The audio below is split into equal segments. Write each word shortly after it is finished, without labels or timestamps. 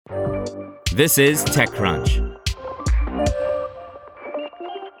This is TechCrunch.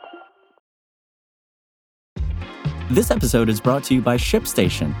 This episode is brought to you by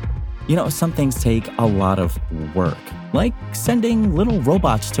ShipStation. You know, some things take a lot of work, like sending little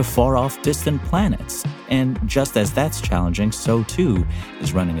robots to far-off distant planets. And just as that's challenging, so too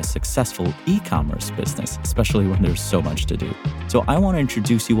is running a successful e-commerce business, especially when there's so much to do. So I want to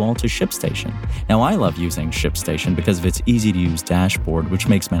introduce you all to ShipStation. Now, I love using ShipStation because of its easy-to-use dashboard, which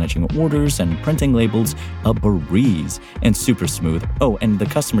makes managing orders and printing labels a breeze and super smooth. Oh, and the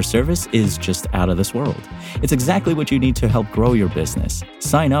customer service is just out of this world. It's exactly what you need to help grow your business.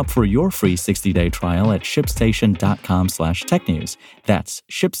 Sign up for your free 60-day trial at shipstation.com/technews. That's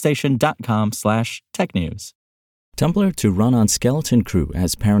shipstation.com/technews. Tumblr to run on skeleton crew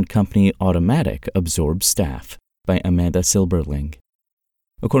as parent company Automattic absorbs staff, by Amanda Silberling.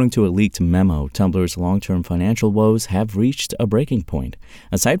 According to a leaked memo, Tumblr's long-term financial woes have reached a breaking point.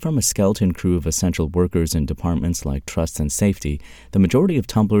 Aside from a skeleton crew of essential workers in departments like trust and safety, the majority of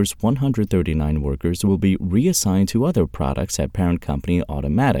Tumblr's 139 workers will be reassigned to other products at parent company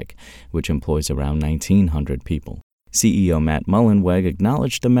Automattic, which employs around 1,900 people. CEO Matt Mullenweg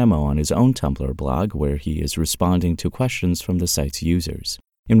acknowledged the memo on his own Tumblr blog, where he is responding to questions from the site's users.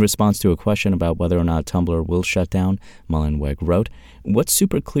 In response to a question about whether or not Tumblr will shut down, Mullenweg wrote, "What's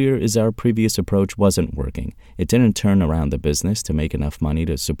super clear is our previous approach wasn't working. It didn't turn around the business to make enough money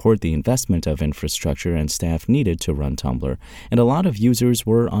to support the investment of infrastructure and staff needed to run Tumblr, and a lot of users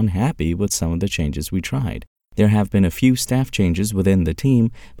were unhappy with some of the changes we tried. There have been a few staff changes within the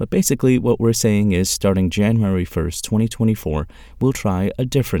team, but basically what we're saying is starting January 1st, 2024, we'll try a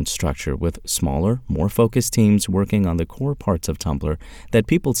different structure with smaller, more focused teams working on the core parts of Tumblr that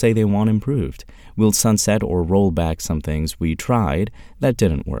people say they want improved. We'll sunset or roll back some things we tried that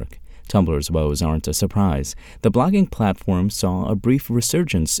didn't work." Tumblr's woes aren't a surprise. The blogging platform saw a brief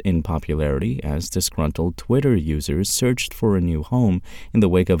resurgence in popularity as disgruntled Twitter users searched for a new home in the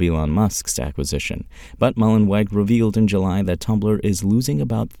wake of Elon Musk's acquisition. But Mullenweg revealed in July that Tumblr is losing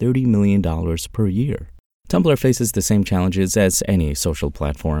about $30 million per year. Tumblr faces the same challenges as any social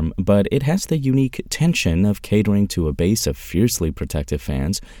platform, but it has the unique tension of catering to a base of fiercely protective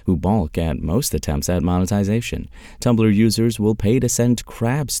fans who balk at most attempts at monetization. Tumblr users will pay to send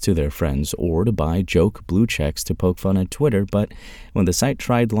crabs to their friends or to buy joke blue checks to poke fun at Twitter, but when the site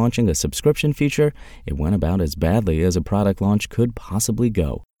tried launching a subscription feature, it went about as badly as a product launch could possibly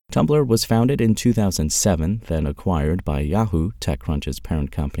go. Tumblr was founded in 2007, then acquired by Yahoo, TechCrunch's parent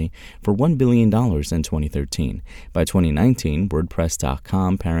company, for $1 billion in 2013. By 2019,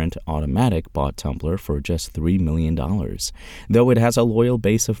 WordPress.com parent Automattic bought Tumblr for just $3 million. Though it has a loyal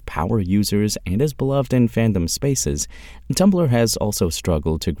base of power users and is beloved in fandom spaces, Tumblr has also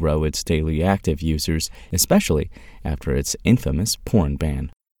struggled to grow its daily active users, especially after its infamous porn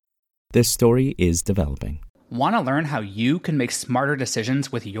ban. This story is developing. Want to learn how you can make smarter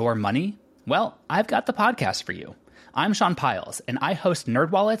decisions with your money? Well, I've got the podcast for you. I'm Sean Piles, and I host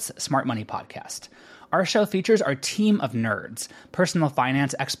NerdWallet's Smart Money Podcast. Our show features our team of nerds, personal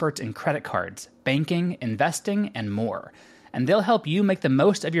finance experts in credit cards, banking, investing, and more. And they'll help you make the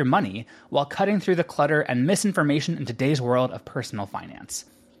most of your money while cutting through the clutter and misinformation in today's world of personal finance.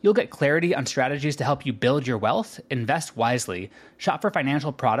 You'll get clarity on strategies to help you build your wealth, invest wisely, shop for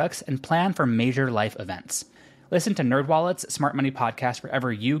financial products, and plan for major life events. Listen to NerdWallet's Smart Money Podcast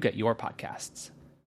wherever you get your podcasts.